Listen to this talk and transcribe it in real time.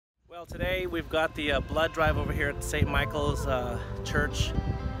Well, today we've got the blood drive over here at St. Michael's Church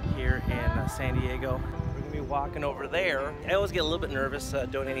here in San Diego. We're going to be walking over there. I always get a little bit nervous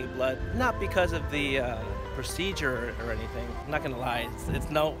donating blood, not because of the procedure or anything. I'm not going to lie,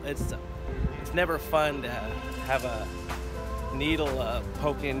 it's never fun to have a needle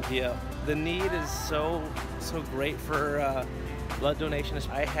poke into you. The need is so great for blood donations.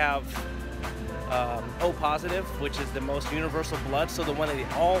 I have O positive, which is the most universal blood, so the one that they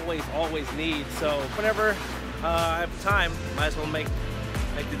always need. So whenever I have time, might as well make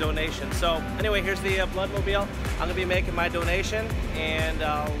the donation. So anyway, here's the blood mobile. I'm gonna be making my donation, and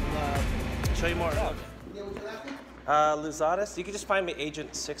I'll show you more. Luzatis. You can just find me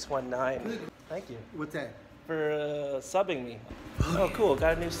Agent619. Thank you. What's that? For subbing me. Oh, cool.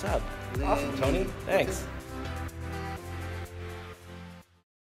 Got a new sub. Awesome, Tony. Thanks.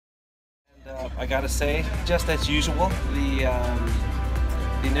 I gotta say, just as usual, the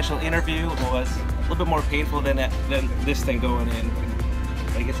initial interview was a little bit more painful than this thing going in.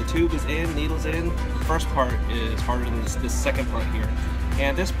 I guess the tube is in, needle's in. The first part is harder than this second part here.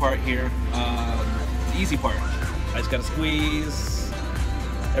 And this part here, the easy part. I just gotta squeeze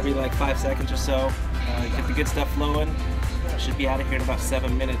every like 5 seconds or so. Get the good stuff flowing. I should be out of here in about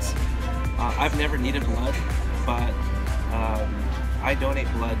 7 minutes. I've never needed blood, but I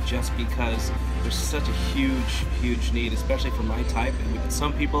donate blood just because there's such a huge need, especially for my type. And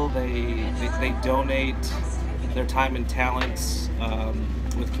some people, they donate their time and talents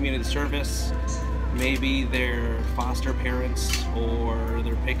with community service. Maybe they're foster parents, or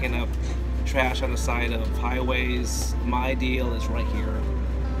they're picking up trash on the side of highways. My deal is right here.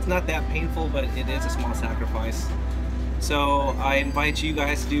 It's not that painful, but it is a small sacrifice. So I invite you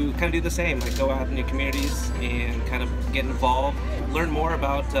guys to kind of do the same, like go out in your communities and kind of get involved. Learn more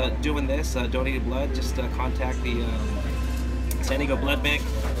about doing this, donating blood. Just contact the San Diego Blood Bank.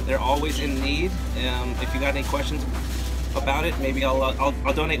 They're always in need. If you got any questions about it, maybe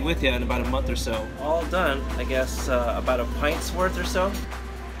I'll donate with you in about a month or so. All done, I guess, about a pint's worth or so.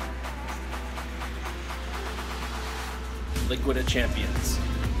 LiQWYD champions.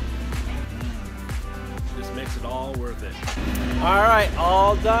 Just makes it all worth it. All right,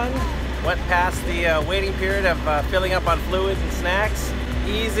 all done. Went past the waiting period of filling up on fluids and snacks.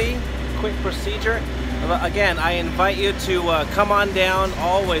 Easy, quick procedure. Again, I invite you to come on down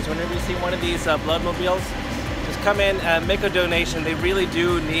always whenever you see one of these blood mobiles. Just come in and make a donation. They really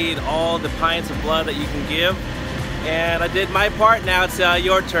do need all the pints of blood that you can give. And I did my part, now it's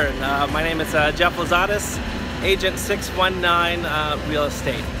your turn. My name is Jeff Luzatis, Agent619 Real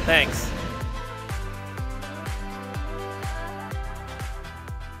Estate. Thanks.